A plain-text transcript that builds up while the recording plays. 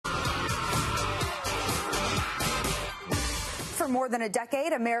more than a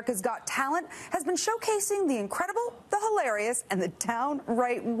decade, America's Got Talent has been showcasing the incredible, the hilarious, and the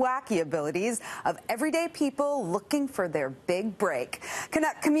downright wacky abilities of everyday people looking for their big break.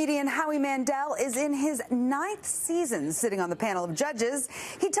 Canuck comedian Howie Mandel is in his 9th season sitting on the panel of judges.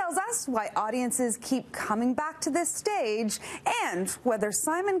 He tells us why audiences keep coming back to this stage and whether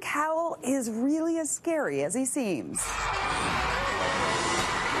Simon Cowell is really as scary as he seems.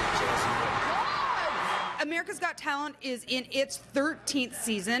 America's Got Talent is in its 13th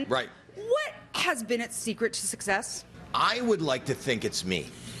season. Right. What has been its secret to success? I would like to think it's me,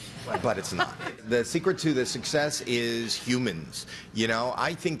 but it's not. The secret to the success is humans. You know,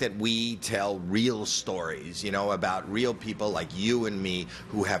 I think that we tell real stories, you know, about real people like you and me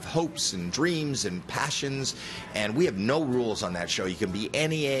who have hopes and dreams and passions, and we have no rules on that show. You can be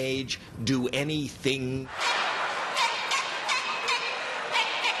any age, do anything.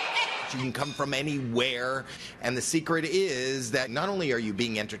 You can come from anywhere, and the secret is that not only are you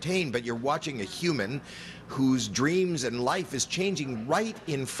being entertained, but you're watching a human whose dreams and life is changing right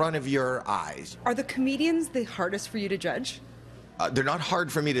in front of your eyes. Are the comedians the hardest for you to judge? They're not hard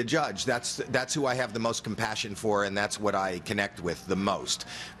for me to judge. That's who I have the most compassion for, and that's what I connect with the most,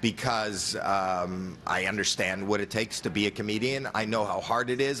 because I understand what it takes to be a comedian. I know how hard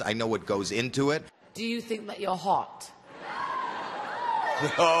it is. I know what goes into it. Do you think that you're hot?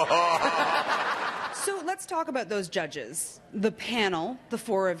 So let's talk about those judges. The panel, the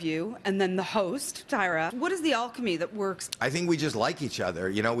four of you, and then the host, Teri. What is the alchemy that works? I think we just like each other.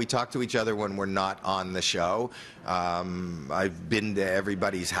 You know, we talk to each other when we're not on the show. I've been to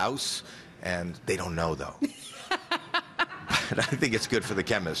everybody's house, and they don't know, though. But I think it's good for the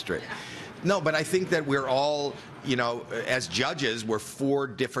chemistry. No, but I think that we're all, you know, as judges, we're 4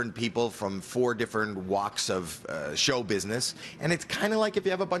 different people from 4 different walks of show business. And it's kind of like if you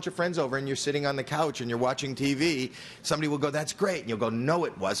have a bunch of friends over and you're sitting on the couch and you're watching TV, somebody will go, "That's great." And you'll go, "No,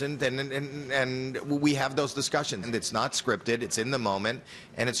 it wasn't." And we have those discussions. And it's not scripted, it's in the moment,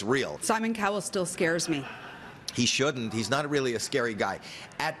 and it's real. Simon Cowell still scares me. He shouldn't. He's not really a scary guy.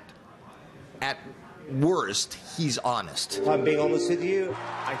 At worst, he's honest. If I'm being honest with you,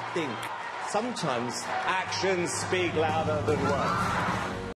 I think sometimes actions speak louder than words.